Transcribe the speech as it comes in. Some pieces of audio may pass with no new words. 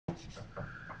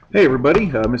Hey everybody,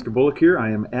 Mr. Bullock here.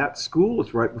 I am at school.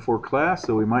 It's right before class,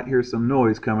 so we might hear some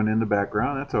noise coming in the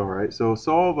background. That's all right. So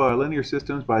solve linear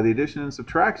systems by the addition and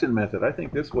subtraction method. I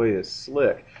think this way is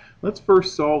slick. Let's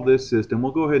first solve this system.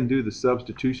 We'll go ahead and do the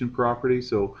substitution property.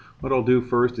 So what I'll do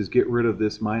first is get rid of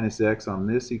this minus x on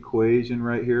this equation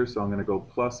right here. So I'm going to go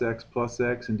plus x,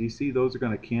 and do you see those are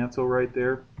going to cancel right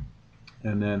there?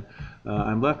 And then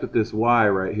I'm left with this y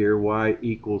right here, y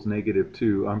equals negative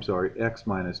 2, I'm sorry, x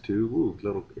minus 2, ooh,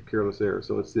 little careless error,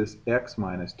 so it's this x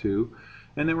minus 2,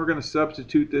 and then we're going to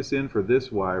substitute this in for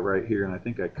this y right here, and I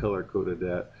think I color coded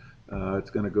that. It's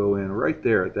going to go in right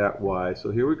there at that y, so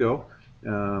here we go.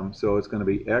 So it's going to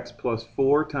be x plus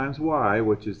 4 times y,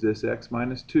 which is this x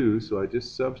minus 2, so I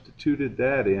just substituted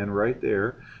that in right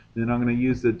there. Then I'm going to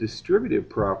use the distributive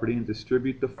property and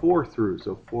distribute the 4 through,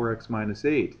 so 4x minus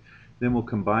 8. Then we'll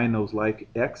combine those like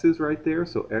x's right there.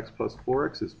 So x plus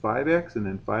 4x is 5x, and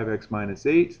then 5x minus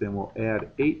 8. Then we'll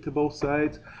add 8 to both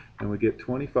sides, and we get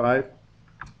 25.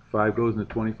 5 goes into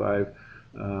 25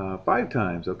 5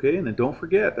 times, okay? And then don't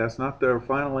forget, that's not the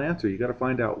final answer. You got to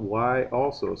find out y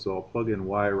also. So I'll plug in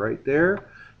y right there,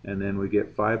 and then we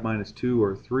get 5 minus 2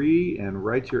 or 3, and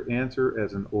write your answer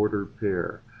as an ordered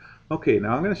pair. Okay,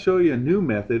 now I'm going to show you a new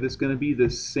method. It's going to be the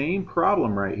same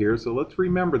problem right here. So let's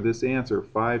remember this answer,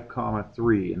 5 comma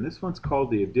 3. And this one's called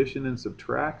the addition and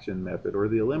subtraction method, or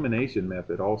the elimination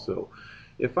method also.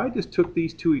 If I just took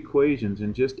these two equations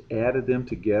and just added them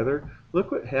together, look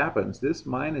what happens. This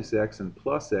minus x and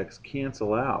plus x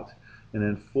cancel out. And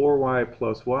then 4y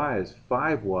plus y is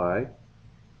 5y.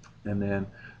 And then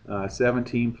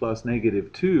 17 plus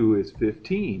negative 2 is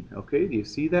 15. Okay, do you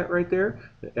see that right there?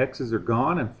 The x's are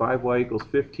gone and 5y equals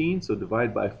 15, so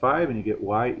divide by 5 and you get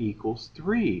y equals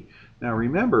 3. Now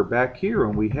remember, back here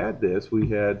when we had this, we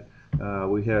had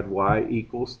y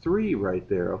equals 3 right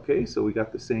there. Okay, so we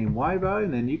got the same y value,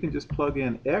 and then you can just plug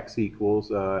in x equals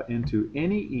into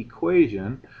any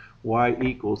equation, y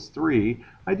equals 3.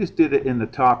 I just did it in the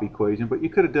top equation, but you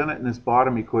could have done it in this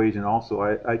bottom equation also.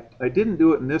 I didn't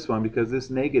do it in this one because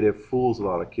this negative fools a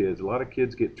lot of kids. A lot of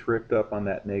kids get tripped up on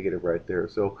that negative right there.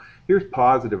 So here's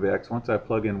positive x. Once I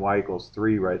plug in y equals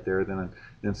 3 right there,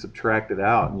 then subtract it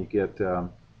out, and you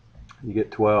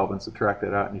get 12, and subtract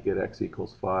that out and you get x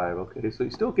equals 5. Okay, so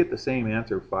you still get the same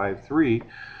answer, 5, 3,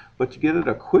 but you get it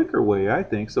a quicker way, I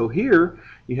think. So here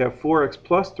you have 4x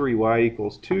plus 3y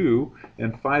equals 2,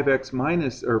 and 5x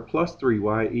minus or plus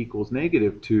 3y equals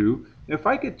negative 2. If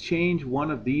I could change one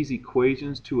of these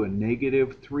equations to a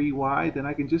negative 3y, then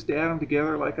I can just add them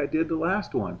together like I did the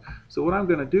last one. So what I'm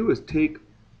going to do is take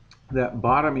that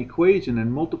bottom equation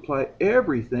and multiply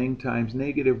everything times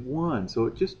negative 1. So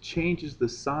it just changes the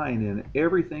sign in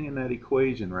everything in that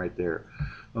equation right there.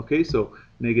 Okay, so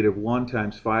negative 1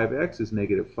 times 5x is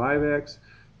negative 5x.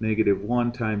 Negative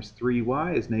 1 times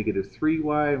 3y is negative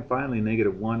 3y. And finally,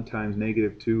 negative 1 times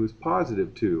negative 2 is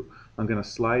positive 2. I'm going to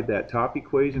slide that top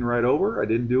equation right over. I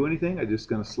didn't do anything. I'm just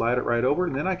going to slide it right over.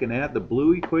 And then I can add the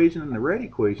blue equation and the red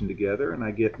equation together, and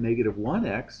I get negative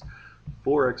 1x.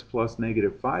 4x plus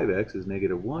negative 5x is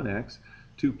negative 1x.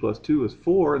 2 plus 2 is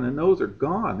 4, and then those are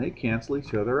gone. They cancel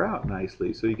each other out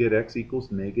nicely. So you get x equals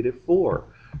negative 4.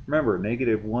 Remember,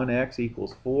 negative 1x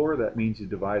equals 4. That means you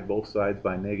divide both sides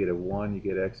by negative 1. You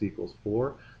get x equals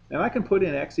 4. And I can put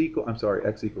in x equals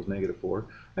negative 4.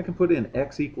 I can put in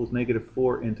x equals negative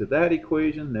 4 into that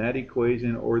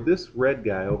equation, or this red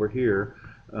guy over here.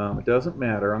 It doesn't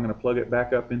matter. I'm going to plug it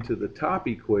back up into the top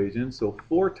equation. So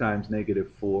 4 times negative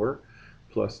 4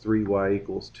 plus 3y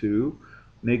equals 2.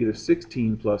 Negative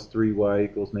 16 plus 3y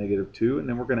equals negative 2. And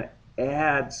then we're going to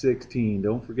add 16.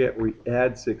 Don't forget we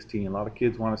add 16. A lot of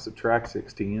kids want to subtract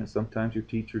 16, and sometimes your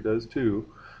teacher does too.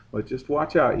 But just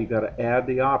watch out. You got to add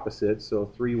the opposite.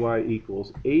 So 3y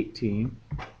equals 18.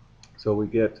 So we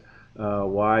get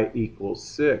y equals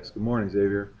 6. Good morning,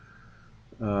 Xavier.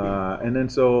 And then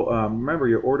so remember,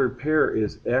 your ordered pair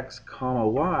is x comma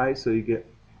y, so you get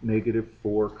negative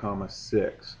 4 comma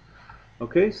 6.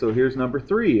 Okay, so here's number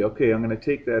 3. Okay, I'm going to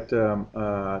take that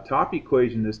top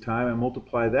equation this time and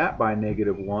multiply that by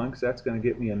negative 1, because that's going to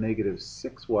get me a negative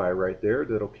 6y right there.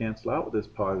 That'll cancel out with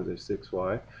this positive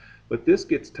 6y. But this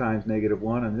gets times negative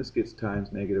 1, and this gets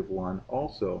times negative 1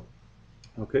 also.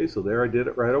 Okay, so there I did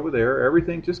it right over there.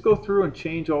 Everything, just go through and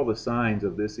change all the signs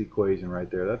of this equation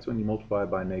right there. That's when you multiply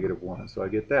by negative 1. So I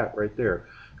get that right there.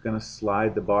 I'm going to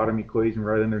slide the bottom equation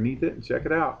right underneath it and check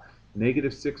it out.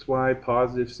 Negative 6y,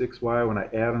 positive 6y, when I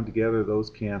add them together, those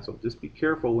cancel. Just be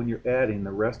careful when you're adding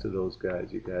the rest of those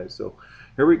guys, you guys. So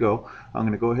here we go. I'm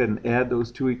going to go ahead and add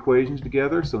those two equations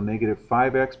together. So negative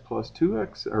 5x plus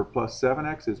 2x, or plus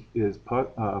 7x is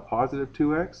positive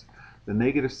 2x. The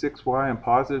negative 6y and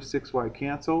positive 6y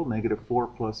cancel. Negative 4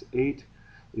 plus 8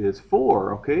 is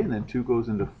 4, okay, and then 2 goes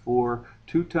into 4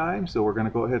 two times, so we're going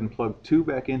to go ahead and plug 2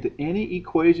 back into any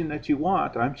equation that you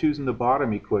want. I'm choosing the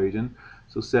bottom equation,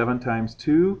 so 7 times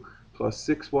 2 plus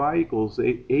 6y equals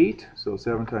 8, so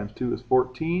 7 times 2 is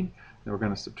 14. Then we're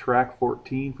going to subtract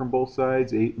 14 from both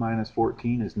sides. 8 minus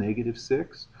 14 is negative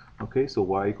 6. Okay, so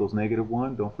y equals negative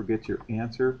 1. Don't forget your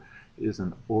answer is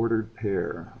an ordered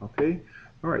pair. Okay,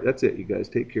 all right, that's it, you guys.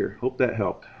 Take care. Hope that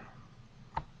helped.